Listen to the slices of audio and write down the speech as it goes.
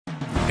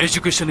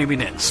Education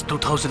Eminence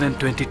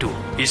 2022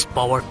 is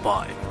powered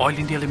by Oil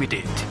India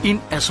Limited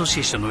in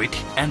association with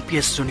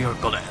NPS Junior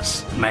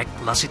College, Mac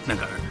Lasit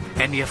Nagar,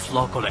 NEF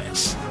Law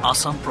College,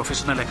 Assam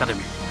Professional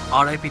Academy,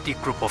 RIPT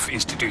Group of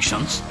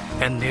Institutions,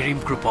 and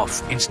Nerim Group of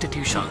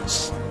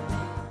Institutions.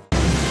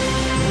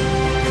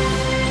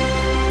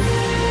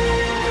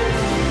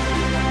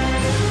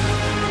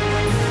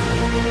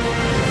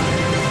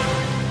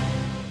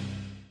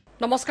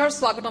 নমস্কাৰ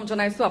স্বাগতম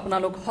জনাইছো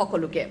আপোনালোক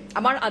সকলোকে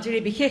আমাৰ আজিৰ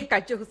বিশেষ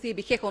কাৰ্যসূচী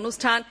বিশেষ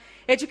অনুষ্ঠান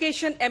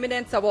Education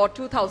Eminence Award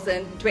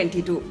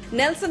 2022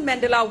 Nelson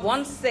Mandela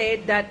once said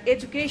that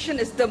education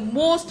is the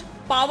most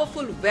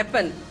powerful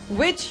weapon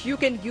which you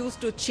can use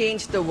to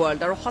change the world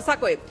আৰু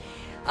হসাকৈ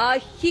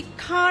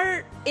শিক্ষাৰ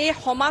এই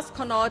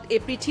সমাজখনত এই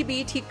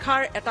পৃথিৱীত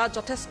শিক্ষাৰ এটা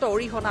যথেষ্ট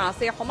অৰিহণা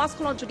আছে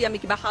সমাজখনত যদি আমি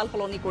কিবা হাল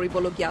সলনি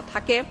কৰিবলগীয়া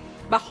থাকে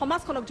বা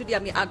সমাজখনক যদি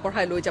আমি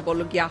আগবঢ়াই লৈ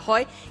যাবলগীয়া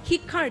হয়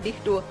শিক্ষাৰ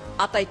দিশটো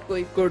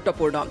আটাইতকৈ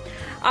গুৰুত্বপূৰ্ণ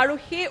আৰু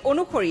সেই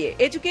অনুসৰি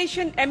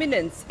Education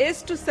Eminence is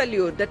to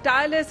salute the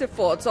tireless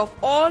efforts of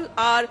all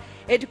our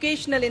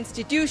educational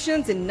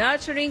institutions in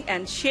nurturing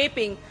and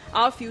shaping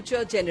our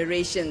future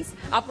generations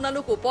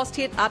আপোনালোক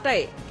উপস্থিত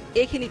আটাই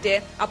এইখিনিতে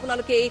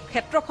আপোনালোকে এই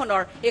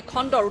ক্ষেত্ৰখনৰ এই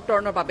খণ্ডৰ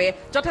উত্তৰণৰ বাবে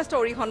যথেষ্ট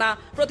অৰিহণা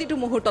প্ৰতিটো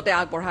মুহূৰ্ততে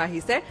আগবঢ়াই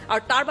আহিছে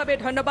আৰু তাৰ বাবে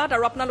ধন্যবাদ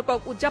আৰু আপোনালোকক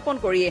উদযাপন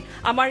কৰি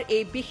আমাৰ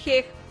এই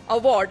বিশেষ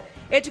award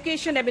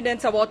Education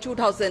Eminence Award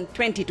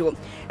 2022.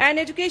 And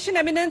Education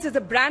Eminence is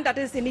a brand that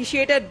is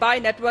initiated by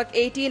Network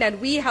 18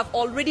 and we have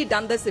already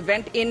done this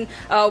event in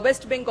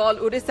West Bengal,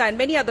 Odisha and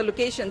many other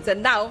locations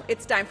and now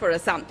it's time for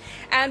Assam.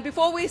 And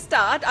before we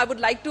start, I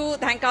would like to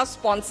thank our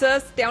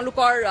sponsors.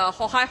 Teolukor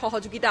hohai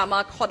hohojugita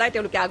amak hodai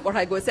teoluke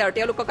agborhai goise aru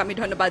teolukok ami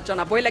dhonnobad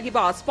janaboi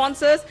lagibo. Our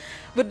sponsors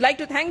would like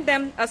to thank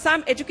them.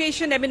 Assam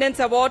Education Eminence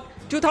Award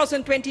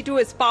 2022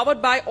 is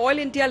powered by Oil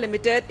India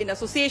Limited in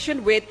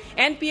association with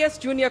NPS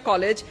Junior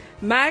College,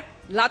 Mac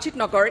Lasit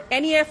Nagar,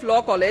 NEF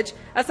Law College,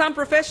 Assam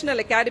Professional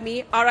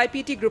Academy,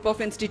 RIPT Group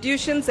of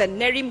Institutions and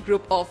Nerim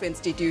Group of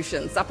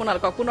Institutions.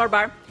 Apunalok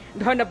punorbar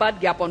dhonnobad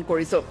gyapon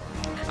koriso.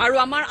 Aru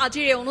amar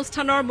ajir ei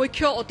অনুষ্ঠানৰ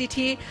মুখ্য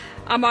অতিথি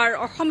আমাৰ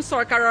অসম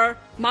চৰকাৰৰ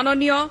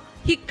মাননীয়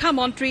শিক্ষা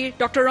মন্ত্ৰী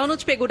doctor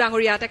Ranoj Pegu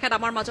ডাঙৰীয়া তেখেত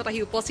আমাৰ মাজত আহি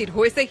উপস্থিত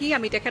হৈছে হি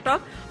আমি তেখেতক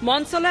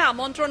মঞ্চলৈ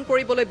আমন্ত্ৰণ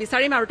কৰিবলৈ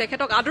বিচাৰিম আৰু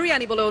তেখেতক আদৰি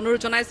আনিবলৈ অনুৰোধ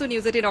জনাইছো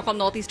নিউজ 18 অসম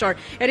নৰ্থ ইষ্টৰ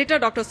এডিটৰ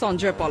ডক্টৰ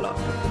সঞ্জয় পল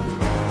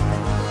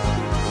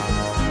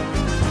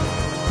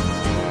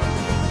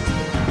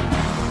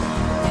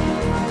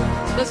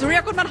তো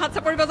জুৰিয়াকোটমান হাত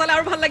চাপৰি বজালে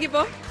আৰু ভাল লাগিব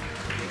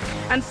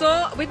And so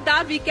with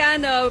that we can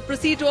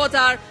proceed towards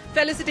our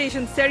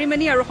felicitation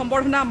ceremony আৰু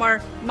সম্বৰ্ধনা আমাৰ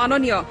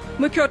মাননীয়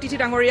মুখ্য অতিথি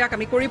ডাঙৰীয়াক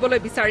আমি কৰিবলৈ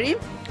বিচাৰিম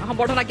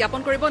সম্বৰ্ধনা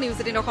জ্ঞাপন কৰিব নিউজ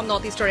 18 অসম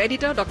নৰ্থ ইষ্টৰ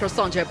এডিটৰ ডক্টৰ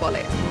সঞ্জয়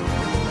পলে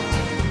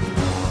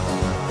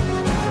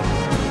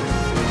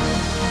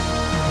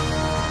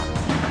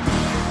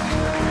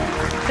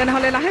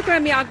তেনেহলে লাহেকৈ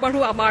আমি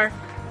আগবাঢ়ো আমাৰ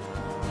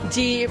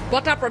ji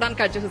bota pradan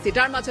karjasuchi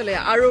dar majole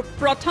aru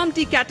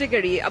prathomti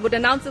category I would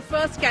announce the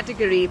first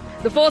category.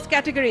 The first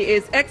category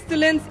is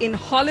excellence in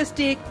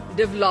holistic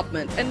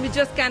development and we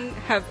just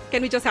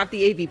have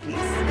the AV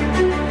please.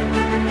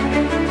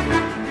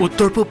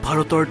 উত্তৰ-পূব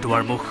ভাৰতৰ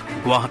দুৱাৰমুখ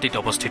গুৱাহাটীত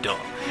অৱস্থিত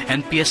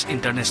NPS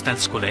International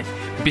School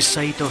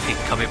বিশ্বায়িত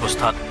শিক্ষা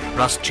ব্যৱস্থাত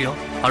ৰাষ্ট্ৰীয়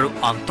আৰু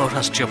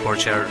আন্তঃৰাষ্ট্ৰীয়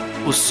পৰ্যায়ৰ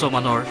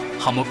উচ্চমানৰ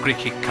সামগ্ৰিক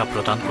শিক্ষা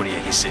প্ৰদান কৰি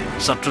আহিছে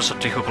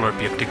ছাত্ৰ-ছাত্ৰীসকলৰ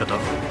ব্যক্তিগত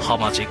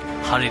সামাজিক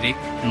শাৰীৰিক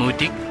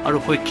নৈতিক আৰু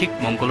শৈক্ষিক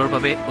মংগলৰ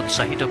বাবে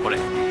উৎসাহিত কৰে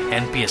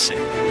NPS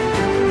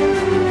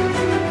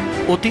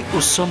অতি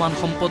উচ্চ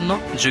মানসম্পন্ন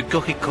যোগ্য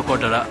শিক্ষকৰ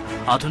দ্বাৰা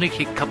আধুনিক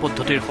শিক্ষা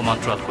পদ্ধতিৰ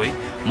সমান্তৰালকৈ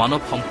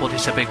মানৱ সম্পদ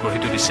হিচাপে গঢ়ি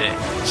তুলিছে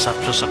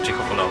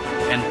ছাত্ৰ-ছাত্ৰীসকলক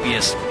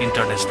NPS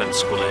International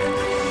School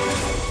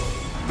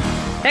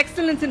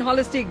Excellence in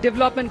holistic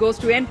development goes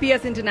to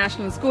NPS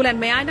International School and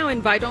may I now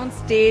invite on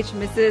stage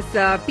Mrs.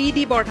 P.D.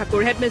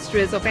 Borthakur,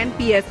 Headmistress of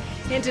NPS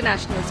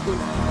International School.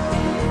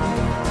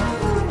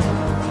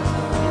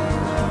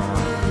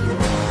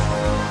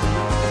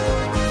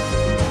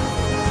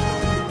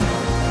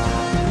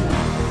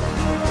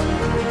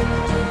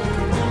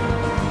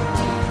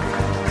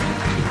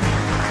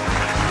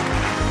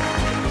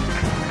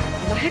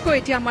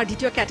 এতিয়া আমাৰ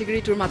দ্বিতীয়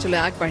ক্যাটেগৰীটোৰ মাজলৈ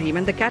আগবাঢ়িম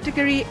and the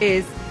category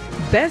is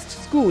Best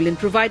School in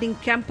Providing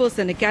Campus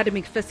and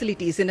Academic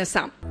Facilities in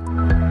Assam.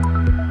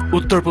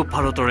 উত্তৰ-পূব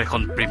ভাৰতৰ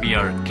এখন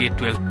premier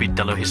K-12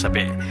 বিদ্যালয়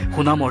হিচাপে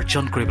সুনাম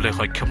অৰ্জন কৰিবলৈ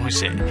সক্ষম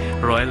হৈছে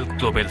ৰয়েল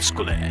গ্লোবেল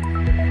স্কুলে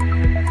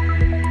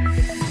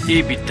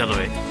এই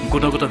বিদ্যালয়ে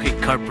গুণগত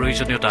শিক্ষাৰ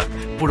প্ৰয়োজনীয়তাক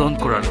পূৰণ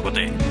কৰাৰ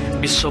লগতে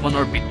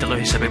বিশ্বমানৰ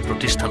বিদ্যালয় হিচাপে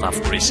প্ৰতিষ্ঠা লাভ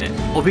কৰিছে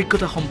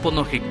অভিজ্ঞতা সম্পন্ন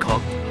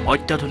শিক্ষক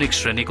অত্যাধুনিক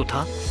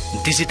শ্ৰেণীকোঠা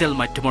ডিজিটেল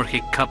মাধ্যমৰ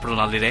শিক্ষা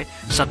প্ৰণালীৰে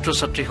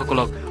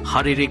ছাত্ৰ-ছাত্ৰীসকলক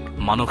শাৰীৰিক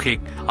মানসিক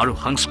আৰু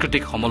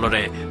সাংস্কৃতিক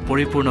সমলৰে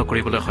পৰিপূৰ্ণ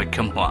কৰিবলৈ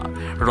সক্ষম হোৱা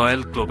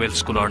ৰয়েল গ্লোবেল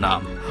স্কুলৰ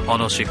নাম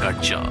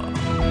অনস্বীকাৰ্য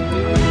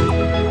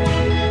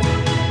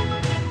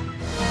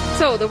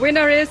So the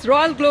winner is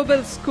Royal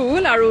Global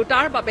School aru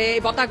tar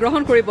babe bota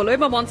grohon koriboloi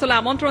ma monsole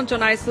amantron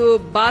jonaisu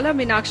Bala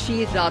Minakshi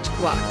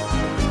Rajkwa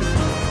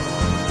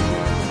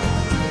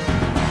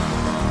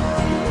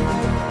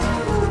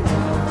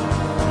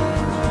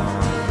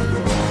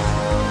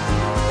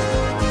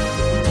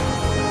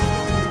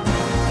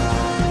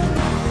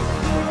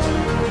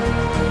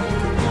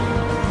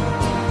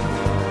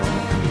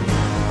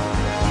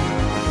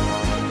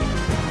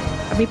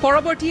আমি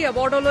পৰৱৰ্তী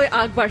এৱাৰ্ডলৈ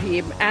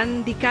আগবাঢ়িম and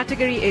the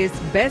category is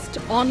Best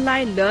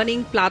Online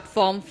Learning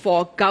Platform for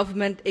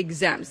Government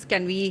Exams.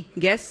 Can we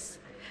guess?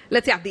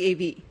 Let's have the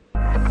AV.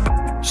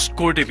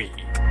 স্ক'ৰডেমি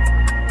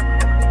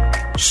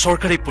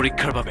চৰকাৰী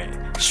পৰীক্ষাৰ বাবে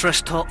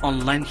শ্ৰেষ্ঠ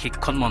online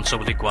শিক্ষণ মঞ্চ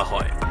বুলি কোৱা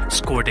হয়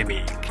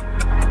স্ক'ৰডেমিক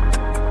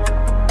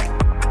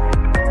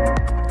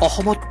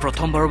অসমত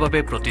প্ৰথমবাৰৰ বাবে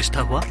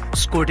প্ৰতিষ্ঠা হোৱা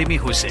স্ক'ৰডেমি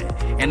হৈছে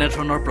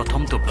এনেধৰণৰ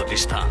প্ৰথমটো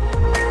প্ৰতিষ্ঠান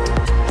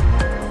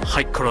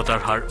সাক্ষৰতাৰ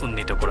হাৰ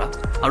উন্নীত কৰা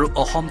আৰু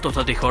অসম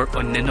তথা দেশৰ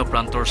অন্যান্য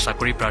প্ৰান্তৰ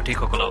চাকৰি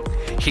প্ৰাৰ্থীসকলক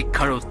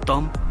শিক্ষাৰ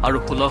উত্তম আৰু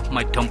সুলভ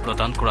মাধ্যম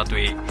প্ৰদান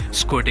কৰাটোৱেই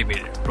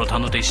স্ক'ৰডেমিৰ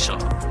প্ৰধান উদ্দেশ্য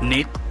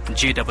নীট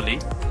JEE,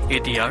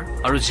 ATR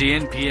আৰু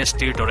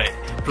JNPSTৰ দৰে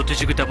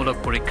প্ৰতিযোগিতামূলক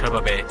পৰীক্ষাৰ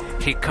বাবে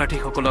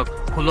শিক্ষাৰ্থীসকলক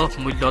সুলভ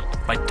মূল্যত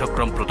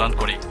পাঠ্যক্ৰম প্ৰদান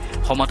কৰি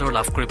সমাদৰ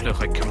লাভ কৰিবলৈ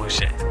সক্ষম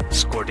হৈছে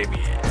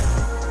স্ক'ৰডেমিয়ে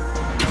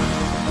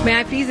May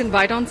I please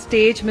invite on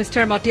stage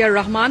Mr. Matiar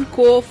Rahman,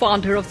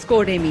 co-founder of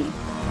Scordemi.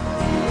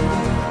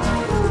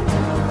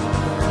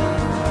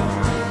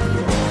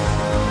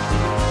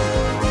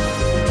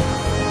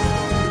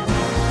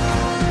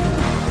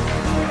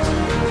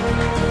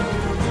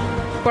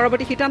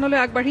 পৰৱৰ্তী শিতানলৈ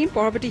আগবাঢ়িম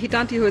পৰৱৰ্তী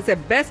শিতানটি হৈছে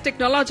Best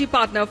Technology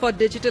Partner for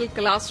Digital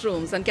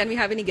Classrooms. And can we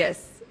have any guess?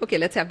 Okay,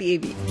 let's have the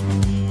AV.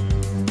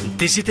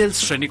 Digital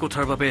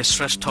শ্ৰেণীকোঠাৰ বাবে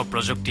শ্ৰেষ্ঠ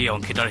প্ৰযুক্তি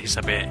অংশীদাৰ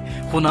হিচাপে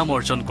সুনাম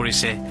অৰ্জন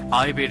কৰিছে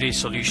আইবেৰী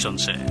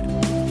সলিউশ্যনছে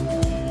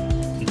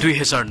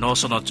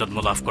 2009 চনত জন্ম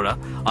লাভ কৰা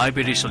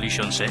আইবেৰী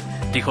সলিউশ্যনছে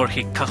দেশৰ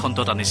শিক্ষা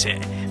খণ্ডত আনিছে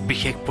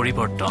বিশেষ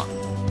পৰিৱৰ্তন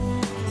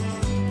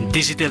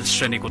digital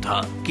শ্ৰেণীকোঠা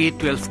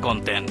K-12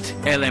 content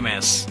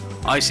LMS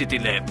ICT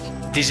লেব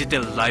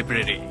ডিজিটেল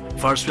লাইব্ৰেৰী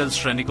ভাৰ্চুৱেল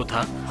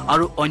শ্ৰেণীকোঠা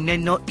আৰু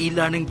অন্যান্য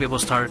ই-লাৰ্ণিং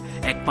ব্যৱস্থাৰ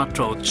একমাত্ৰ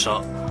উৎস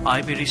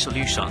আইবেৰী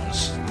সলিউশ্যনছ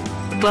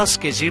ক্লাছ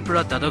কেজিৰ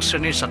পৰা দ্বাদশ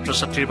শ্ৰেণীৰ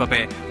ছাত্ৰ-ছাত্ৰীৰ বাবে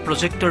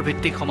প্ৰজেক্টৰ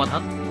ভিত্তিক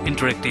সমাধান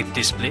ইণ্টাৰেক্টিভ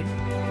ডিছপ্লে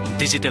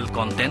ডিজিটেল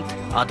কণ্টেণ্ট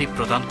আদি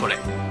প্ৰদান কৰে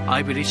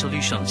আইবেৰী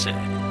সলিউশ্যনছে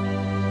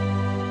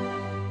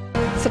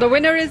So the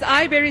winner is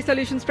iBerry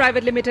Solutions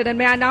Private Limited, and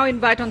may I now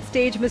invite on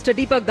stage Mr.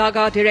 Deepak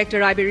Daga, Director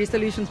iBerry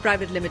Solutions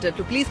Private Limited,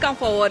 to please come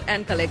forward and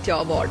collect your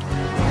award.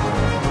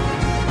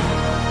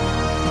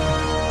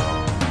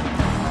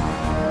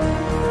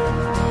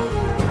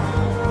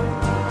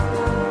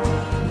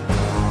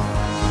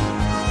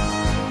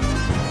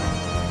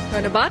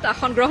 ধন্যবাদ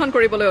আসন গ্ৰহণ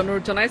কৰিবলৈ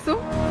অনুৰোধ জনাইছো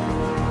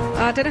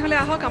তেনেহলে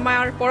আহক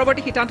আমাৰ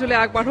পৰৱৰ্তী শিতানটোলৈ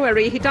আগবাঢ়ো আৰু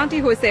এই শিতানটি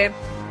হৈছে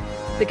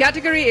The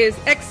category is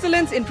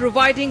Excellence in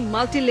Providing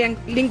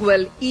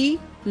Multilingual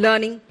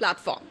E-Learning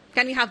Platform.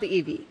 Can we have the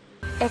AV?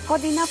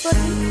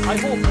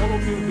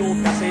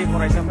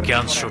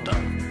 জ্ঞান শ্ৰোতা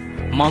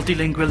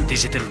মাল্টিলিংগুৱেল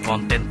ডিজিটেল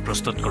কণ্টেণ্ট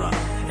প্ৰস্তুত কৰা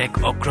এক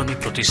অগ্ৰণী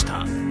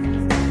প্ৰতিষ্ঠান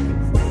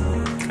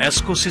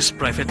এস্কোচিছ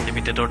প্ৰাইভেট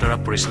লিমিটেডৰ দ্বাৰা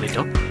পৰিচালিত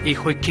এই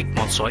শৈক্ষিক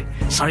মঞ্চই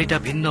 4টা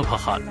ভিন্ন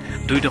ভাষাত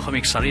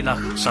 2.4 লাখ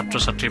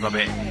ছাত্ৰ-ছাত্ৰীৰ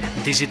বাবে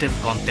ডিজিটেল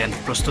কণ্টেণ্ট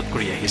প্ৰস্তুত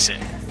কৰি আহিছে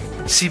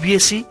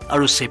CBSE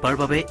আৰু চেপাৰ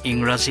বাবে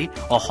ইংৰাজী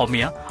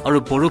অসমীয়া আৰু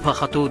বড়ো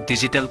ভাষাতো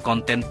ডিজিটেল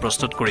কণ্টেণ্ট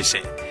প্ৰস্তুত কৰিছে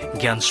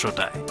জ্ঞান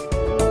শ্ৰোতাই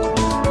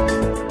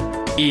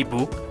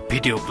ই-বুক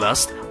ভিডিঅ' ক্লাছ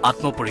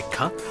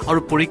আত্মপৰীক্ষা আৰু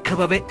পৰীক্ষাৰ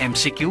বাবে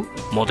MCQ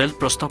মডেল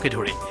প্ৰশ্নকে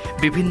ধৰি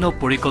বিভিন্ন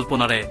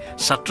পৰিকল্পনাৰে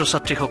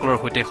ছাত্ৰ-ছাত্ৰীসকলৰ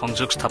সৈতে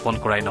সংযোগ স্থাপন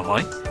কৰাই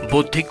নহয়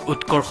বৌদ্ধিক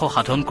উৎকৰ্ষ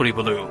সাধন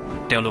কৰিবলৈও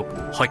তেওঁলোক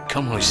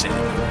সক্ষম হৈছে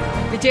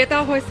বিজেতা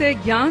হৈছে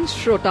জ্ঞান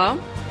শ্ৰোতা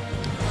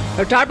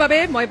আৰু তাৰ বাবে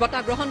মই বঁটা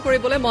গ্ৰহণ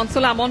কৰিবলৈ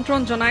মঞ্চলৈ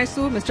আমন্ত্ৰণ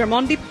জনাইছো mister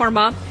Mandeep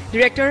Sharma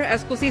director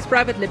এস্কোচিছ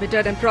private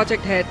limited and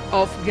project head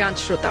of জ্ঞান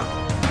শ্ৰোতা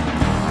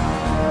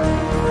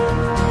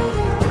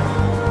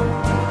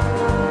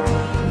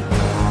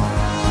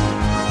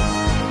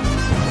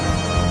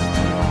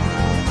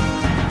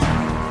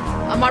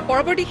আমাৰ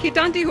পৰৱৰ্তী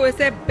শিতানটি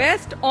হৈছে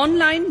বেষ্ট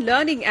অনলাইন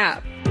লাৰ্ণিং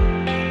এপ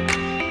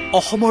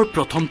অসমৰ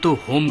প্ৰথমটো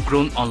হোম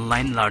গ্ৰোন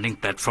অনলাইন লাৰ্ণিং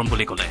প্লেটফৰ্ম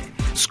বুলি ক'লে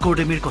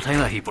স্ক'ৰডেমিৰ কথাই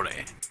আহি পৰে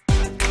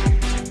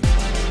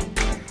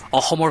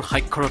অসমৰ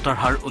সাক্ষৰতাৰ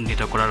হাৰ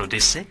উন্নীত কৰাৰ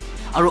উদ্দেশ্যে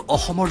আৰু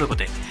অসমৰ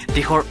লগতে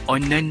দেশৰ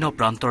অন্যান্য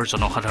প্ৰান্তৰ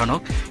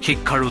জনসাধাৰণক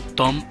শিক্ষাৰ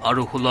উত্তম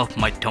আৰু সুলভ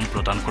মাধ্যম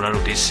প্ৰদান কৰাৰ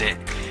উদ্দেশ্যে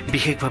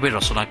বিশেষভাৱে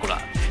ৰচনা কৰা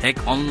এক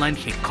অনলাইন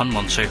শিক্ষণ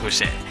মঞ্চই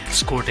হৈছে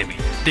স্ক'ৰডেমি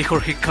দেশৰ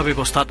শিক্ষা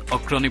ব্যৱস্থাত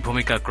অগ্ৰণী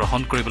ভূমিকা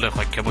গ্ৰহণ কৰিবলৈ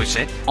সক্ষম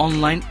হৈছে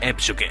অনলাইন এপ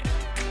যোগে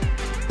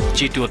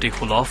যিটো অতি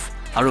সুলভ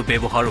আৰু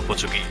ব্যৱহাৰ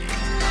উপযোগী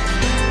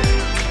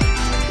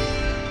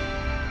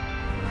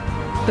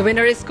The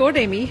winner is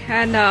Scordemi,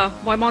 and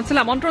মই মঞ্চলৈ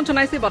আমন্ত্ৰণ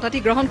জনাইছো বঁটাটি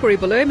গ্ৰহণ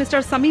কৰিবলৈ Mr.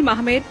 Samim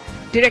Ahmed,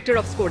 Director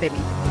of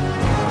Scordemi.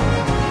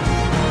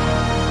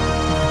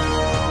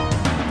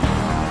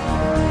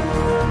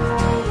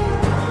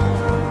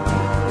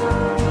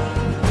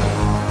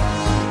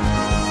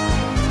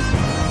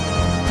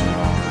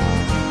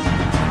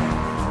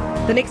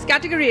 The next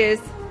category is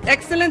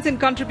Excellence in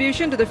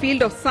Contribution to the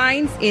Field of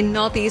Science in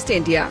Northeast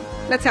India.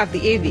 Let's have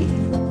the AV.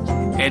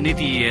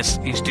 NEDES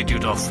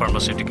Institute of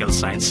Pharmaceutical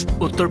Science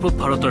উত্তৰ-পূব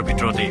ভাৰতৰ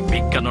ভিতৰতে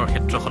বিজ্ঞানৰ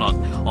ক্ষেত্ৰখনত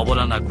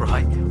অৱদান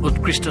আগবঢ়াই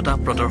উৎকৃষ্টতা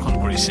প্ৰদৰ্শন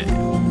কৰিছে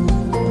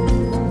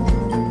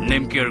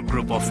নেমকেয়াৰ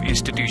গ্ৰুপ অফ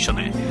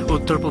ইনষ্টিটিউচনে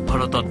উত্তৰ পূব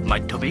ভাৰতত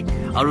মাধ্যমিক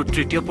আৰু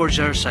তৃতীয়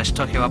পৰ্যায়ৰ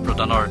স্বাস্থ্য সেৱা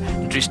প্ৰদানৰ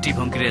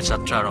দৃষ্টিভংগীৰে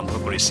যাত্ৰা আৰম্ভ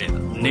কৰিছিল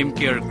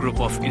নেমকেয়াৰ গ্ৰুপ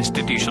অফ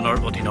ইনষ্টিটিউচনৰ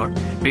অধীনৰ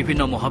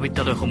বিভিন্ন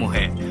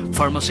মহাবিদ্যালয়সমূহে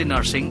ফাৰ্মাচী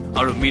নাৰ্ছিং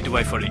আৰু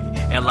মিডৱাইফাৰী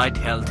এলাইড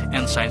হেল্থ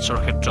এণ্ড ছায়েন্সৰ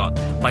ক্ষেত্ৰত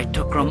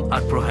পাঠ্যক্ৰম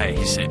আগবঢ়াই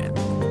আহিছে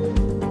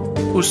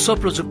উচ্চ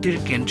প্ৰযুক্তিৰ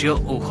কেন্দ্ৰীয়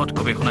ঔষধ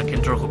গৱেষণা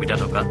কেন্দ্ৰৰ সুবিধা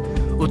থকা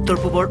উত্তৰ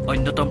পূবৰ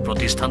অন্যতম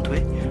প্ৰতিষ্ঠানটোৱে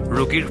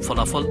ৰোগীৰ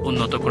ফলাফল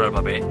উন্নত কৰাৰ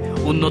বাবে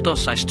উন্নত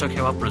স্বাস্থ্য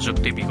সেৱা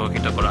প্ৰযুক্তি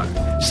বিকশিত কৰাৰ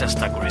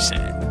চেষ্টা কৰিছে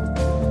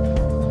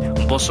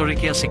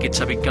বছৰেকীয়া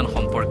চিকিৎসা বিজ্ঞান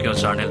সম্পৰ্কীয়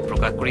জাৰ্নেল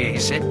প্ৰকাশ কৰি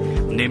আহিছে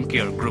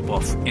Nemcare group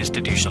of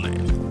ইনষ্টিটিউচনে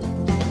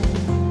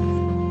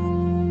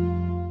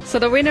So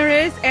the winner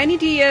is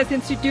NETS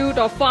Institute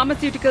of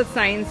Pharmaceutical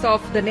Science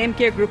of the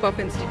Nemcare Group of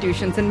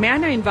Institutions. And may I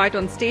now invite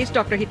on stage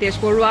Dr. Hitesh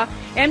Borua,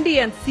 MD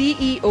and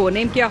CEO,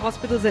 Nemcare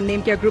Hospitals and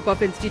Nemcare Group of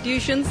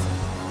Institutions,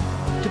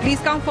 to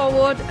please come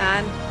forward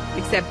and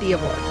accept the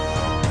award.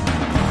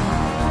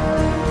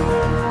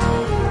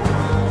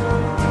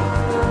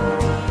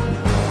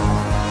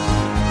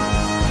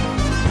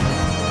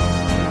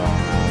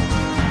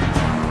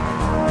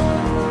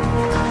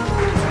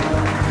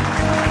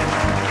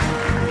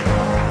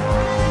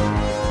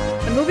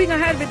 Moving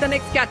ahead with the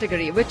next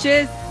category, which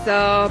is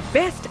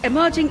Best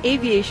Emerging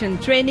Aviation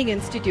Training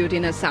Institute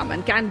in Assam.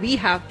 And can we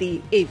have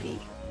the AV?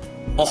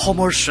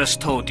 অসমৰ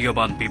শ্ৰেষ্ঠ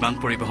উদীয়মান বিমান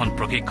পৰিবহণ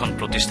প্ৰশিক্ষণ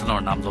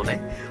প্ৰতিষ্ঠানৰ নাম ল'লে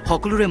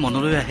সকলোৰে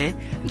মনলৈ আহে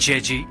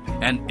জেজি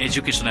এণ্ড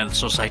এডুকেশ্যনেল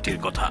ছ'চাইটিৰ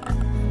কথা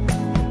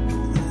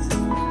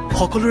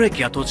সকলোৰে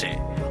জ্ঞাত যে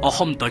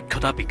অসম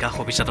দক্ষতা বিকাশ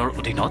অভিযানৰ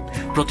অধীনত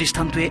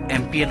প্ৰতিষ্ঠানটোৱে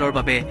MPLৰ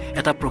বাবে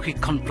এটা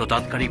প্ৰশিক্ষণ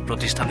প্ৰদানকাৰী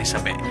প্ৰতিষ্ঠান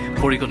হিচাপে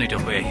পৰিগণিত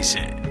হৈ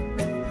আহিছে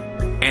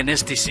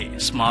NSDC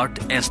স্মাৰ্ট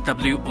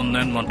SW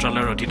উন্নয়ন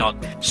মন্ত্ৰালয়ৰ অধীনত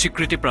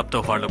স্বীকৃতিপ্ৰাপ্ত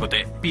হোৱাৰ লগতে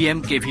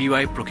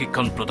PMKVY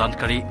প্ৰশিক্ষণ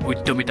প্ৰদানকাৰী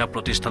উদ্যমিতা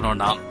প্ৰতিষ্ঠানৰ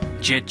নাম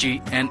জেজি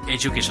এণ্ড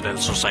এডুকেশ্যনেল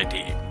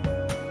ছ'চাইটি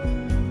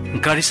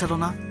গাড়ী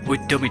চালনা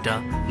উদ্যমিতা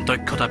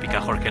দক্ষতা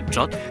বিকাশৰ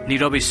ক্ষেত্ৰত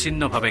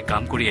নিৰবিচ্ছিন্নভাৱে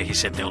কাম কৰি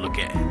আহিছে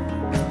তেওঁলোকে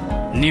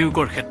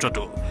নিয়োগৰ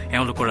ক্ষেত্ৰতো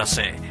এওঁলোকৰ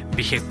আছে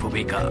বিশেষ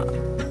ভূমিকা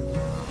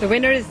The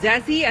winner is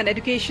Zazi and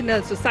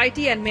Educational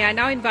Society, and may I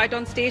now invite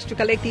on stage to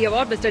collect the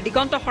award Mr.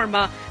 Diganta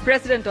Sharma,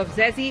 President of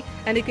Zazi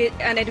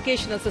and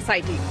Educational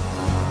Society.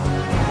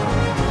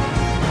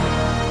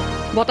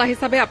 Bota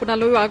hisabe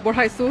apunaloi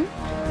agbঢ়াইছো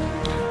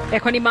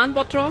এখনি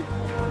মানপত্ৰ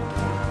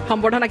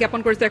সম্বৰ্ধনা জ্ঞাপন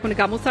কৰিছে এখনি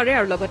গামোচাৰে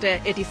আৰু লগতে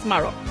এটি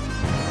স্মাৰক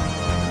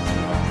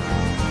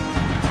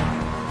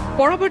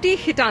পৰৱৰ্তী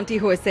শিতান্তি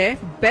হৈছে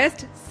Best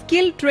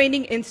Skill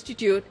Training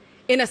Institute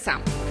in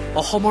Assam.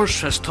 অসমৰ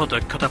শ্ৰেষ্ঠ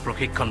দক্ষতা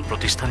প্ৰশিক্ষণ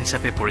প্ৰতিষ্ঠান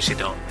হিচাপে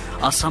পৰিচিত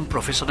আসাম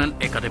প্ৰফেচনেল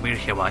একাডেমীৰ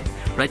সেৱাই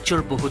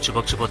ৰাজ্যৰ বহু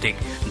যুৱক যুৱতীক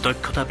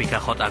দক্ষতা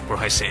বিকাশত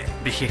আগবঢ়াইছে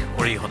বিশেষ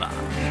অৰিহণা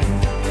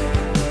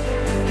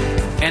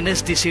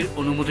NSDCৰ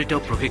অনুমোদিত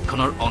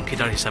প্ৰশিক্ষণৰ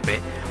অংশীদাৰ হিচাপে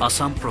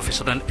আসাম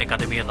প্ৰফেচনেল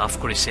একাডেমীয়ে লাভ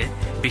কৰিছে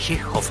বিশেষ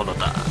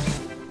সফলতা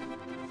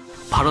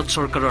ভাৰত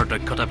চৰকাৰৰ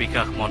দক্ষতা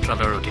বিকাশ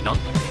মন্ত্ৰালয়ৰ অধীনত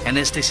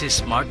NSDC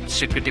স্মাৰ্ট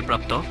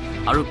স্বীকৃতিপ্ৰাপ্ত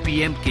আৰু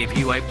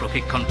PMKVY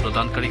প্ৰশিক্ষণ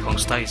প্ৰদানকাৰী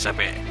সংস্থা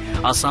হিচাপে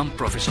আসাম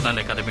প্ৰফেচনেল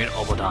একাডেমীৰ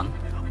অৱদান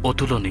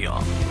অতুলনীয়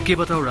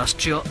কেইবাটাও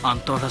ৰাষ্ট্ৰীয়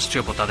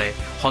আন্তঃৰাষ্ট্ৰীয় বঁটাৰে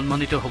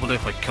সন্মানিত হ'বলৈ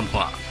সক্ষম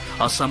হোৱা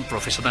আসাম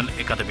প্ৰফেচনেল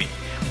একাডেমী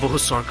বহু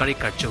চৰকাৰী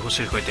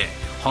কাৰ্যসূচীৰ সৈতে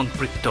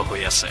সংপৃক্ত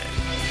হৈ আছে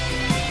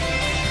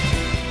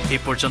এই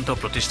পৰ্যন্ত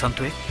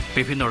প্ৰতিষ্ঠানটোৱে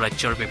বিভিন্ন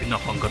ৰাজ্যৰ বিভিন্ন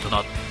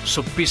সংগঠনত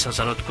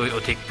 ২৪,০০০তকৈ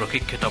অধিক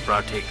প্ৰশিক্ষিত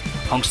প্ৰাৰ্থীক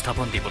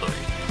সংস্থাপন দিবলৈ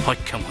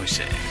সক্ষম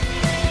হৈছে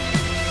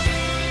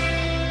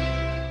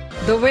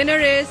The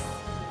winner is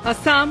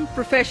Assam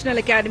Professional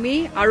Academy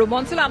আৰু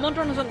মঞ্চলৈ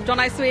আমন্ত্ৰণ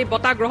জনাইছো এই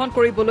বঁটা গ্ৰহণ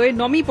কৰিবলৈ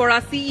নমি পৰা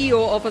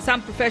CEO of Assam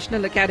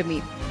Professional Academy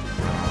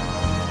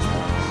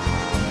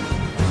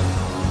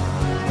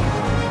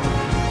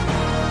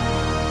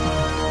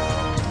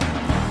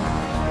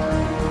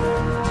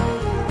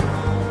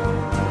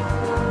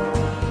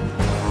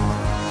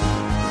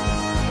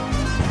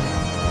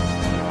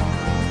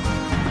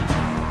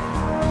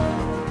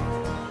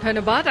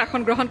ধন্যবাদ এখন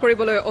গ্ৰহণ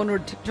কৰিবলৈ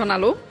অনুৰোধ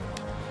জনালো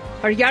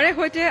আৰু ইয়াৰে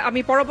হৈতে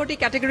আমি পৰৱৰ্তী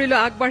ক্যাটেগৰীলৈ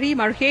আগবাঢ়িম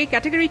আৰু সেই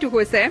ক্যাটেগৰীটো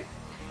হৈছে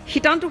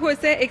শিতানটো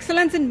হৈছে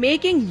এক্সেলেন্স ইন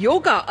মেকিং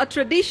যোগা আ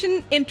tradition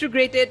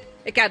integrated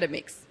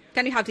academics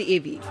can U have the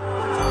এভি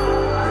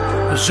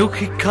যোগ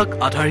শিক্ষাক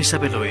আধাৰ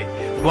হিচাপে লৈ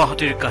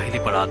গুৱাহাটীৰ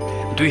কাহিলীপাৰাত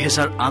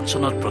 2008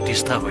 চনত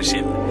প্ৰতিষ্ঠা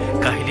হৈছিল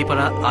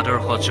কাহিলীপাৰা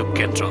আদৰ্শ যোগ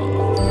কেন্দ্ৰ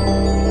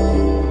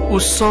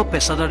উচ্চ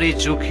পেছাদাৰী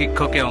যোগ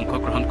শিক্ষকে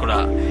অংশগ্ৰহণ কৰা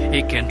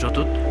এই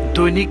কেন্দ্ৰটোত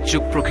দৈনিক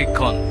যোগ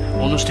প্ৰশিক্ষণ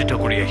অনুষ্ঠিত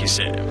কৰি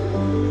আহিছে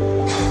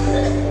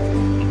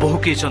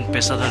বহুকেইজন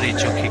পেছাদাৰী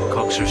যোগ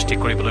শিক্ষক সৃষ্টি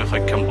কৰিবলৈ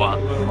সক্ষম হোৱা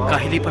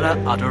কাহিলীপাৰা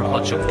আদৰ্শ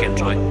যোগ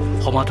কেন্দ্ৰই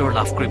সমাদৰ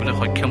লাভ কৰিবলৈ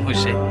সক্ষম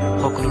হৈছে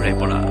সকলোৰে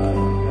পৰা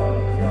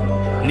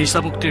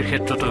নিচামুক্তিৰ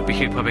ক্ষেত্ৰতো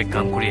বিশেষভাৱে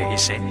কাম কৰি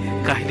আহিছে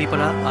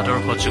কাহিলীপাৰা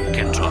আদৰ্শ যোগ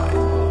কেন্দ্ৰই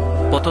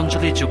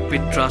পতঞ্জলি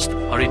যোগপীঠ ট্ৰাষ্ট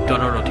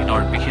হৰিদ্বাৰৰ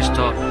অধীনৰ বিশিষ্ট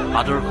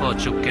আদৰ্শ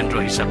যোগ কেন্দ্ৰ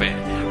হিচাপে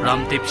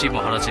ৰামদেৱজী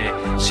মহাৰাজে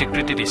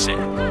স্বীকৃতি দিছে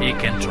এই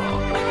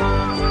কেন্দ্ৰক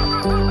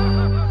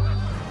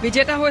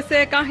Vijeta hoise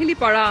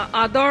Kahilipara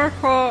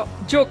Adarsh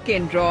Jog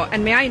Kendra, and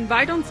may I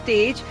invite on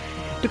stage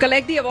to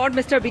collect the award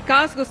Mr.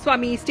 Vikas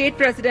Goswami, State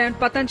President,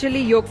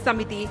 Patanjali Yog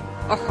Samiti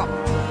Assam.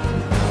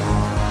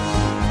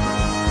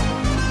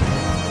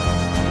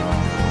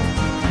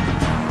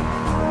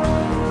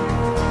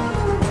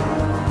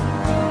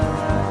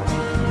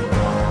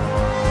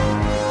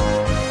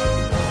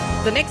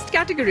 The next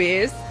category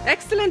is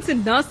Excellence in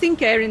Nursing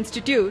Care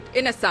Institute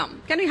in Assam.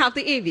 Can we have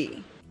the AV?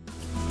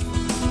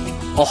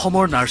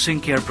 অসমৰ nursing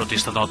care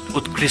প্ৰতিষ্ঠানত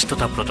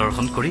উৎকৃষ্টতা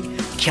প্ৰদৰ্শন কৰি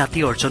খ্যাতি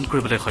অৰ্জন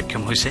কৰিবলৈ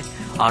সক্ষম হৈছে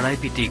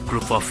RIPT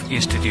গ্ৰুপ অফ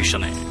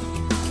ইনষ্টিটিউচনে।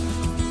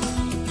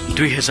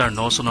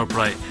 2009 চনৰ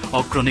পৰাই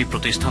অগ্ৰণী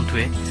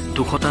প্ৰতিষ্ঠানটোৱে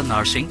 200টা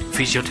নাৰ্ছিং,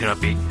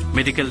 ফিজিঅথেৰাপি,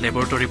 মেডিকেল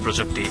লেবৰেটৰী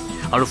প্ৰযুক্তি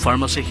আৰু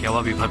ফাৰ্মাচী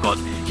সেৱা বিভাগত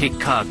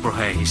শিক্ষা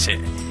আগবঢ়াই আহিছে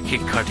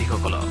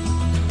শিক্ষাৰ্থীসকলক।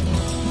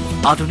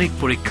 আধুনিক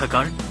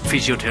পৰীক্ষাগাৰ,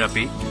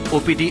 ফিজিঅথেৰাপি,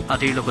 OPD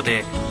আদিৰ লগতে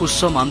উচ্চ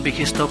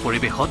মানবিশিষ্ট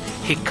পৰিৱেশত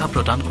শিক্ষা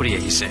প্ৰদান কৰি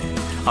আহিছে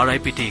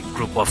RIPT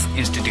গ্ৰুপ অফ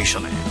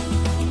ইনষ্টিটিউচনে।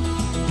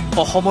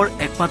 অসমৰ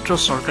একমাত্ৰ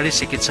চৰকাৰী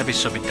চিকিৎসা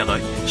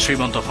বিশ্ববিদ্যালয়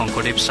শ্ৰীমন্ত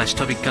শংকৰদেৱ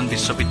স্বাস্থ্য বিজ্ঞান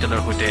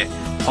বিশ্ববিদ্যালয়ৰ সৈতে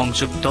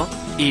সংযুক্ত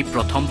ই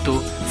প্ৰথমটো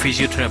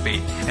physiotherapy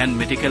and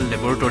medical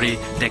laboratory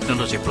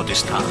technology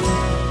প্ৰতিষ্ঠান।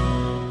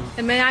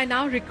 And may I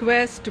now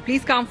request to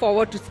please come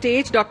forward to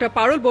stage Dr.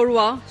 Parul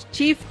Borua,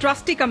 Chief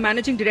Trustee cum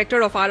Managing Director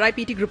of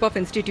RIPT Group of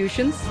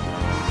Institutions.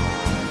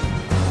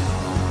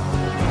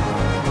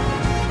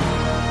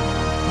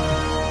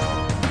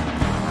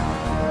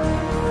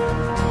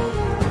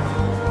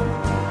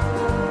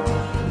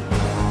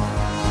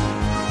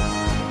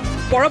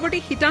 Paraborti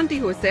Hitanti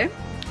hoise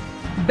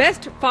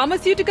Best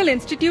Pharmaceutical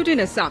Institute in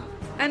Assam.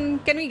 And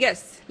can we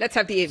guess? Let's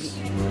have the AV.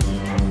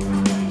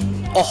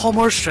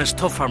 অসমৰ শ্ৰেষ্ঠ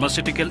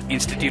pharmaceutical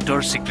ইনষ্টিটিউটৰ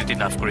স্বীকৃতি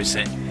লাভ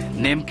কৰিছে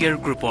নেমকেয়াৰ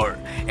গ্ৰুপৰ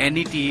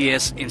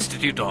NETES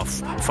institute of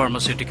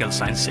pharmaceutical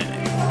ছায়েন্সে।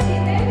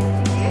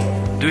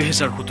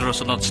 2017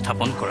 চনত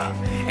স্থাপন কৰা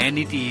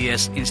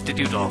NETES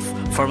institute of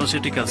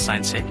pharmaceutical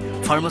ছায়েন্সে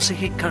pharmacy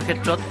শিক্ষাৰ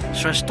ক্ষেত্ৰত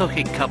শ্ৰেষ্ঠ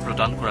শিক্ষা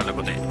প্ৰদান কৰাৰ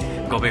লগতে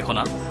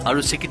গৱেষণা আৰু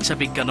চিকিৎসা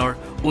বিজ্ঞানৰ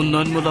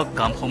উন্নয়নমূলক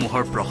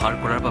কামসমূহৰ প্ৰসাৰ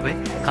কৰাৰ বাবে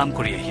কাম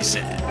কৰি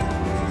আহিছে।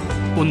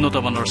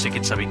 উন্নতমানৰ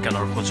চিকিৎসা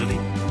বিজ্ঞানৰ সঁজুলি,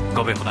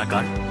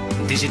 গৱেষণাগাৰ,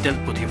 ডিজিটেল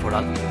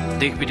পুথিভঁৰাল,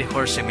 দেশ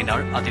বিদেশৰ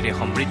ছেমিনাৰ আদিৰে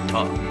সমৃদ্ধ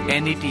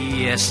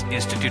NETES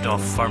ইনষ্টিটিউট অফ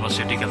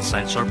ফাৰ্মাচিউটিকেল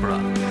ছায়েন্সৰ পৰা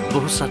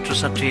বহু ছাত্ৰ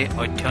ছাত্ৰীয়ে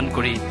অধ্যয়ন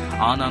কৰি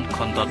আন আন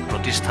খণ্ডত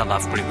প্ৰতিষ্ঠা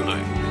লাভ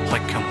কৰিবলৈ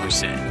সক্ষম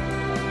হৈছে।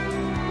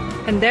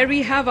 And there we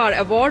have our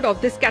award of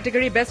this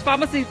category, Best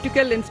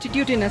Pharmaceutical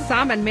Institute in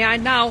Assam. And may I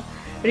now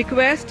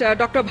request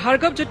Dr.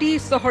 Bhargav Jyoti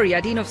Sohoria,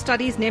 Dean of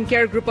Studies,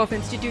 Nemcare Group of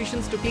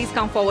Institutions, to please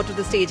come forward to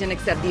the stage and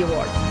accept the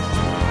award.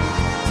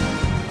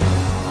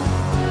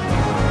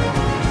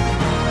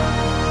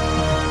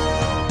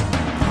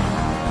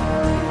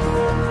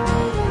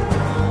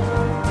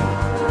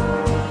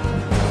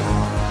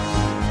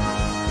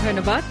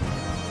 Dhanabad.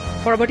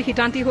 Paraborti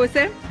Hitanti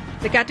hoise.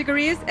 The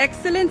category is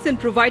Excellence in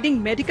Providing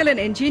Medical and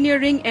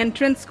Engineering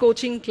Entrance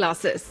Coaching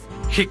Classes.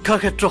 শিক্ষা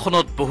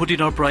ক্ষেত্ৰখনত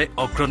বহুদিনৰ পৰাই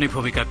অগ্ৰণী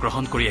ভূমিকা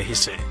গ্ৰহণ কৰি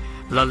আহিছে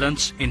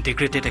লালঞ্চ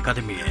integrated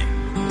একাডেমীয়ে।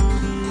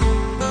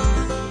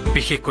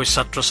 বিশেষকৈ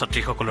ছাত্ৰ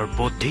ছাত্ৰীসকলৰ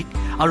বৌদ্ধিক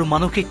আৰু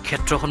মানসিক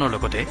ক্ষেত্ৰখনৰ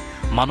লগতে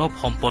মানৱ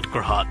সম্পদ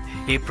গঢ়াত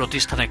এই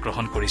প্ৰতিষ্ঠানে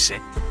গ্ৰহণ কৰিছে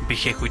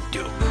বিশেষ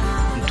উদ্যোগ।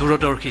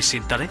 দূৰদৰ্শী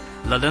চিন্তাৰে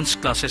লালঞ্চ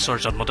ক্লাছেছৰ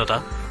জন্মদাতা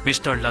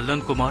মিষ্টাৰ লালন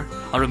কুমাৰ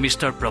আৰু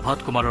মিষ্টাৰ প্ৰভাত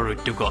কুমাৰৰ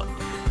উদ্যোগত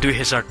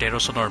 2013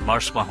 চনৰ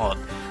মাৰ্চ মাহত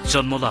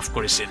জন্ম লাভ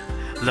কৰিছিল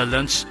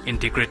লালঞ্চ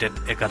ইণ্টিগ্ৰেটেড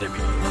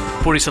একাডেমী।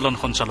 পৰিচালন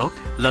সঞ্চালক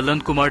লালন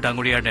কুমাৰ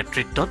ডাঙৰীয়াৰ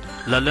নেতৃত্বত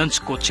লালঞ্চ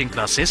কোচিং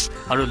ক্লাছেছ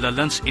আৰু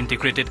লালঞ্চ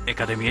ইণ্টিগ্ৰেটেড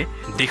একাডেমীয়ে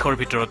দেশৰ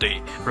ভিতৰতেই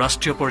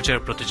ৰাষ্ট্ৰীয়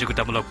পৰ্যায়ৰ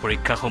প্ৰতিযোগিতামূলক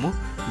পৰীক্ষাসমূহ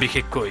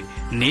বিশেষকৈ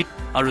NEET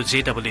আৰু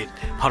JEE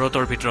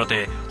ভাৰতৰ ভিতৰতে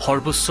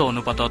সৰ্বোচ্চ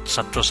অনুপাতত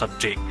ছাত্ৰ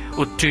ছাত্ৰীক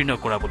উত্তীৰ্ণ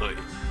কৰাবলৈ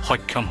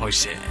সক্ষম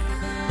হৈছে।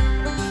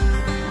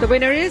 The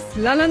winner is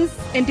Lalan's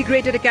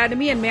Integrated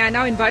Academy, and may I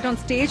now invite on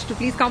stage to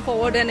please come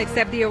forward and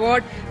accept the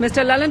award,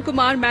 Mr. Lalan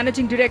Kumar,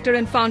 Managing Director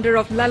and Founder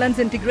of Lalan's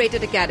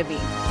Integrated Academy.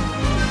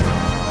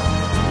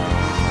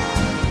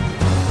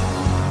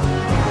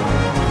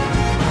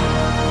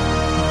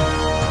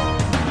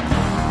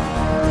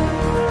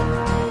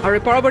 Our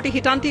Paraborti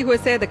Hitanti who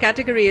said the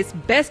category is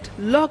Best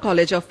Law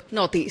College of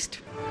Northeast.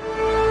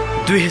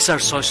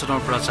 2006 চনৰ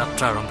পৰা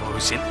যাত্ৰা আৰম্ভ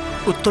হৈছিল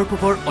উত্তৰ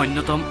পূবৰ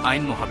অন্যতম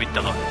আইন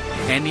মহাবিদ্যালয়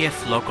NEF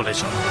ল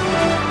কলেজত।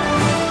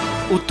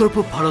 উত্তৰ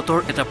পূব ভাৰতৰ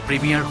এটা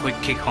প্ৰিমিয়াৰ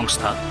শৈক্ষিক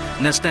সংস্থা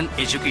নেশ্যনেল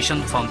এডুকেশ্যন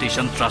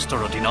ফাউণ্ডেশ্যন ট্ৰাষ্টৰ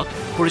অধীনত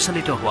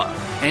পৰিচালিত হোৱা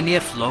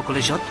NEF ল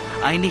কলেজত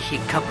আইনী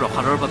শিক্ষা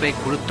প্ৰসাৰৰ বাবে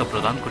গুৰুত্ব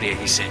প্ৰদান কৰি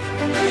আহিছে।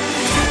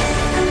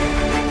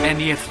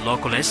 NEF ল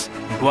কলেজ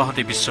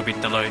গুৱাহাটী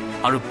বিশ্ববিদ্যালয়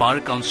আৰু বাৰ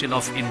কাউন্সিল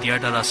অফ ইণ্ডিয়াৰ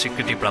দ্বাৰা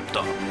স্বীকৃতিপ্ৰাপ্ত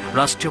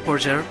ৰাষ্ট্ৰীয়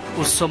পৰ্যায়ৰ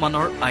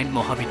উচ্চমানৰ আইন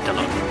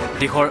মহাবিদ্যালয়।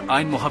 দেশৰ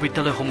আইন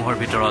মহাবিদ্যালয়সমূহৰ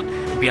ভিতৰত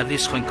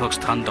 42 সংখ্যক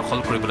স্থান দখল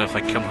কৰিবলৈ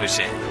সক্ষম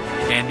হৈছে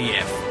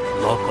NEF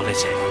ল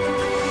কলেজে।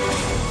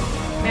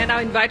 May I now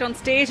invite on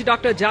stage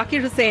Dr.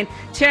 Zakir Hussain,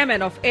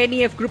 Chairman of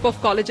NEF Group of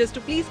Colleges, to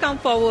please come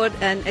forward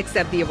and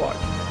accept the award.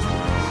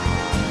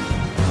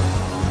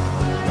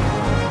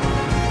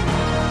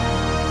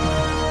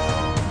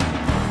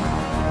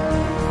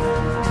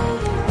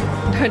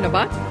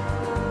 Dhanabad.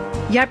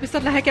 ইয়াৰ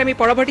পিছত লাহেকে আমি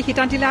পৰৱৰ্তী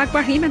হিতান্তিলৈ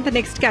আগবাঢ়িম, and the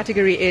next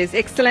category is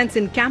Excellence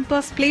in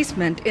Campus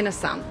Placement in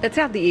Assam. Let's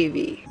have the AV.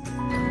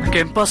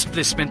 Campus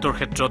প্লেচমেণ্টৰ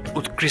ক্ষেত্ৰত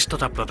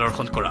উৎকৃষ্টতা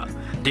প্ৰদৰ্শন কৰা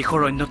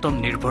দেশৰ অন্যতম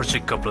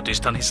নিৰ্ভৰযোগ্য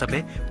প্ৰতিষ্ঠান হিচাপে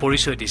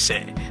পৰিচয় দিছে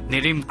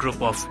নেৰিম গ্ৰুপ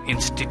অফ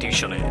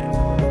ইনষ্টিটিউচনে।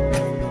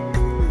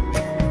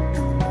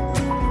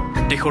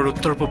 দেশৰ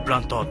উত্তৰ পূব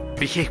প্ৰান্তত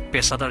বিশেষ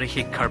পেছাদাৰী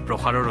শিক্ষাৰ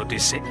প্ৰসাৰৰ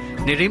উদ্দেশ্যে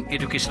নেৰিম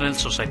এডুকেশ্যনেল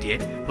ছ'চাইটিয়ে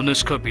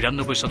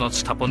 1992 চনত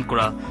স্থাপন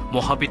কৰা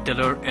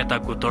মহাবিদ্যালয়ৰ এটা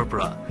গোটৰ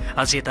পৰা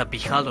আজি এটা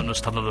বিশাল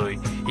অনুষ্ঠানলৈ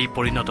ই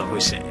পৰিণত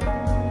হৈছে।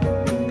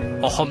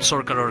 অসম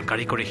চৰকাৰৰ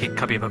কাৰিকৰী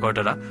শিক্ষা বিভাগৰ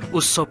দ্বাৰা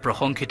উচ্চ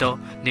প্ৰশংসিত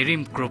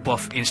Nerim group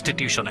of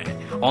ইনষ্টিটিউচনে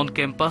on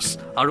campus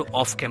আৰু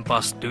অফ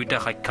কেম্পাছ দুয়োটা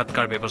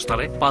সাক্ষাৎকাৰ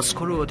ব্যৱস্থাৰে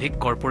 500ৰো অধিক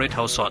কৰ্পৰেট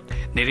হাউচত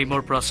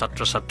নেৰিমৰ পৰা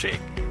ছাত্ৰ ছাত্ৰীক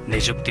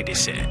নিযুক্তি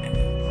দিছে।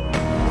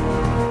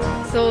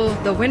 So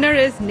the winner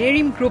is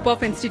Nerim Group of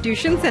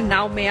Institutions, and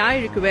now may I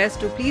request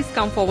to please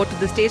come forward to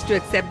the stage to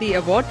accept the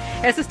award,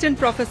 Assistant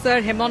Professor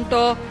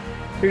Hemanto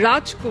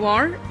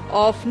Rajkumar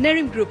of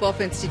Nerim Group of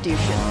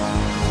Institutions.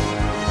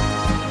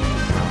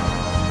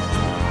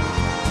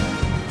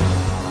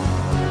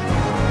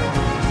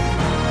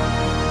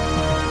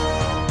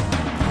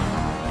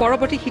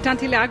 Poraboti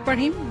Hitantile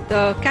Akbarhim,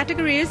 the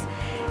category is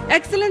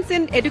Excellence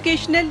in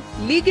Educational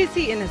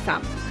Legacy in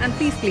Assam, and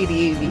please play the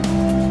AV.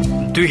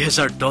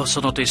 2010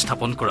 চনতে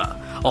স্থাপন কৰা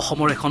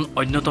অসমৰ এখন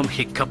অন্যতম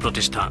শিক্ষা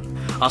প্ৰতিষ্ঠান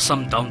Assam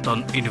downtown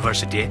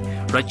ইউনিভাৰ্চিটিয়ে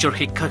ৰাজ্যৰ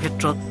শিক্ষা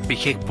ক্ষেত্ৰত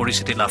বিশেষ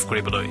পৰিচিতি লাভ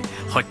কৰিবলৈ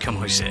সক্ষম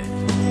হৈছে।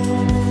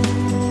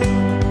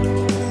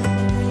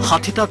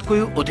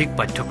 60টাতকৈও অধিক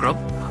পাঠ্যক্ৰম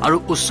আৰু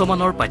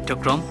উচ্চমানৰ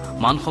পাঠ্যক্ৰম,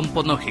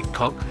 মানসম্পন্ন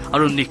শিক্ষক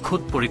আৰু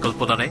নিখুঁত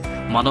পৰিকল্পনাৰে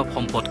মানৱ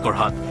সম্পদ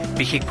গঢ়াত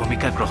বিশেষ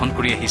ভূমিকা গ্ৰহণ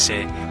কৰি আহিছে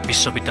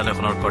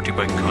বিশ্ববিদ্যালয়খনৰ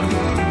কৰ্তৃপক্ষই।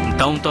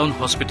 ডাউনটাউন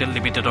হস্পিটেল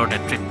লিমিটেডৰ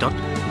নেতৃত্বত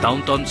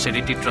ডাউনটাউন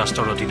চেৰিটি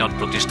ট্ৰাষ্টৰ অধীনত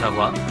প্ৰতিষ্ঠা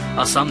হোৱা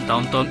আসাম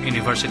ডাউনটাউন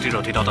ইউনিভাৰ্চিটিৰ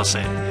অধীনত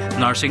আছে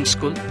নাৰ্ছিং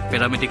স্কুল,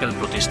 পেৰামেডিকেল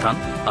প্ৰতিষ্ঠান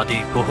আদি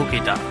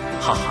বহুকেইটা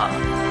শাখা।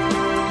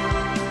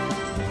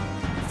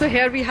 So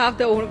here we have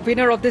the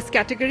winner of this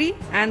category,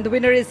 and the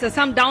winner is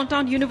Assam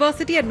Downtown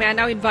University, and may I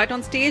now invite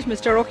on stage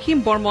Mr. Rohim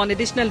Bormon,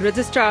 Additional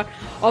Registrar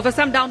of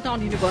Assam Downtown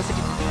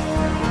University.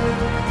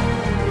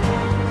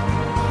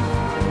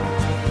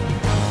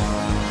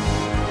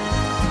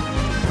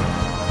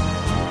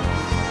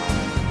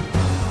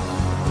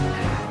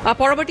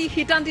 Poraboti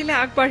Hitantile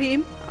Akbarhim,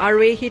 aru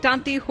ei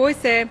hitanti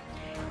hoise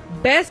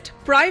Best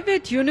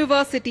Private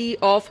University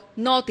of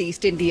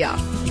Northeast India.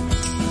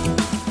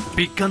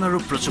 বিজ্ঞান আৰু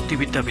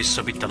প্ৰযুক্তিবিদ্যা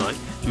বিশ্ববিদ্যালয়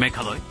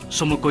মেঘালয়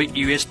চমুকৈ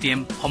USTM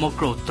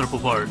সমগ্ৰ উত্তৰ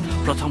পূবৰ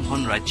প্ৰথমখন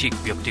ৰাজ্যিক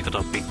ব্যক্তিগত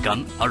বিজ্ঞান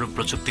আৰু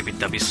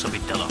প্ৰযুক্তিবিদ্যা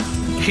বিশ্ববিদ্যালয়।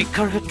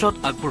 শিক্ষাৰ ক্ষেত্ৰত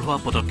আগবঢ়োৱা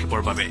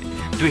পদক্ষেপৰ বাবে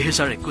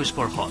 2021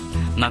 বৰ্ষত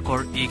নাকৰ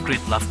ই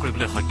গ্ৰেড লাভ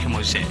কৰিবলৈ সক্ষম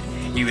হৈছে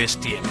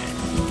USTM।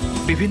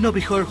 বিভিন্ন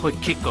বিষয়ৰ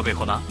শৈক্ষিক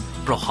গৱেষণা,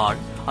 প্ৰসাৰ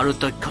আৰু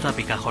দক্ষতা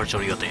বিকাশৰ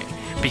জৰিয়তে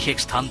বিশেষ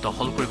স্থান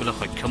দখল কৰিবলৈ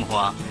সক্ষম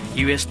হোৱা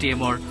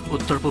USTMৰ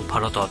উত্তৰ পূব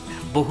ভাৰতত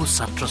বহু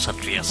ছাত্ৰ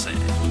ছাত্ৰী আছে।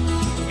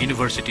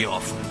 University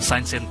of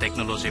science and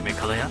technology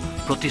Meghalaya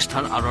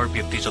প্ৰতিষ্ঠাৰ আঁৰৰ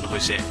ব্যক্তিজন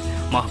হৈছে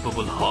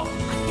মাহবুবুল হক।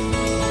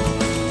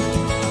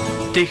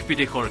 দেশ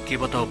বিদেশৰ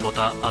কেইবাটাও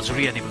বঁটা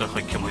আজৰি আনিবলৈ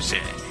সক্ষম হৈছে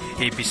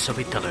এই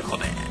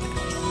বিশ্ববিদ্যালয়খনে।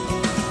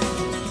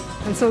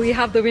 And so we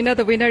have the winner.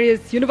 The winner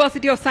is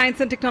University of Science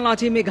and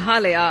Technology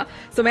Meghalaya.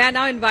 So may I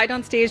now invite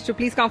on stage to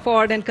please come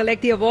forward and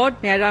collect the award.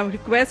 May I now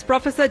request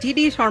Professor G.D.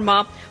 Sharma,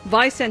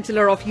 Vice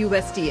Chancellor of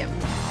USTM.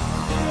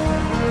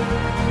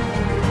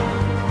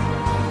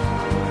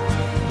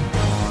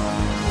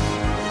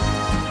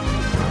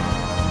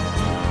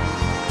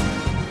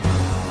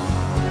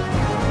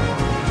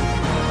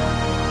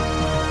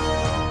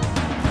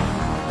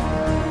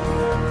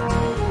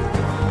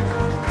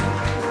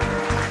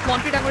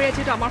 মন্ত্ৰী ডাঙৰীয়া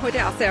যিটো আমাৰ সৈতে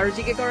আছে আৰু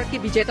যিকেইগৰাকী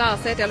বিজেতা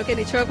আছে তেওঁলোকে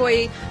নিশ্চয়কৈ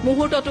এই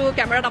মুহূৰ্তটো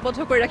কেমেৰাত আবদ্ধ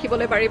কৰি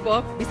ৰাখিবলৈ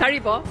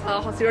বিচাৰিব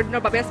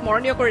চিৰদিনৰ বাবে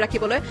স্মৰণীয় কৰি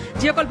ৰাখিবলৈ।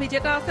 যিসকল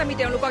বিজেতা আছে আমি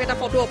তেওঁলোকক এটা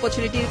ফটো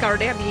অপৰচুনিটিৰ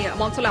কাৰণে আমি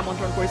মঞ্চলৈ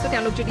আমন্ত্ৰণ কৰিছোঁ।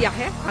 তেওঁলোক যদি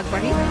আহে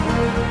আগবাঢ়ি।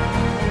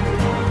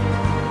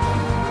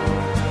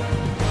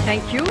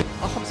 Thank U.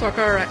 অসম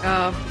চৰকাৰৰ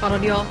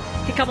মাননীয়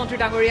শিক্ষামন্ত্ৰী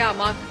ডাঙৰীয়া,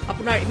 আমাক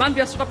আপোনাৰ ইমান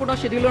ব্যস্ততাপূৰ্ণ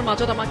শ্বেডিউলৰ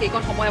মাজত আমাক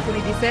এইকণ সময় আপুনি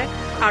দিছে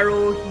আৰু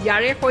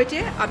ইয়াৰে সৈতে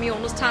আমি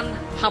অনুষ্ঠান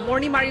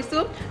সামৰণি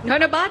মাৰিছোঁ।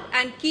 ধন্যবাদ,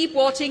 এণ্ড কিপ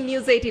ৱাচিং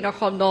news 18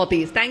 Assam north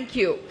east. Thank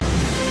U.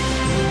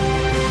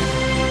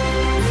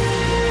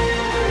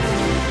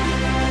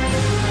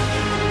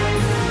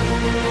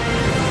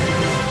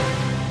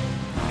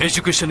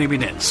 Education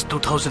Eminence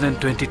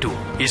 2022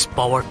 is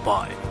powered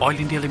by Oil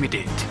India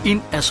Limited in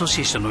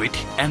association with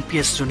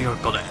NPS Junior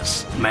College,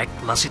 Mac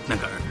Lasit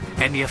Nagar,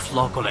 NEF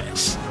Law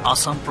College,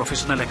 Assam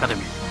Professional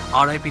Academy,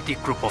 RIPT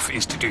Group of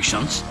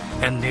Institutions,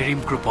 and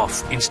Nerim Group of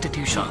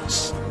Institutions.